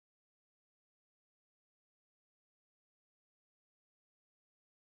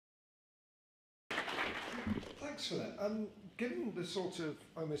thanks for that. Given the sort of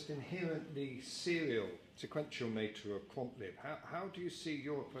almost inherently serial, sequential nature of QuantLib, how do you see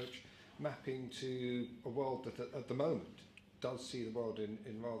your approach mapping to a world that at the moment does see the world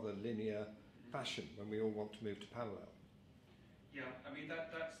in rather linear fashion when we all want to move to parallel? Yeah, I mean,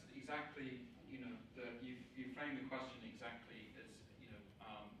 that's exactly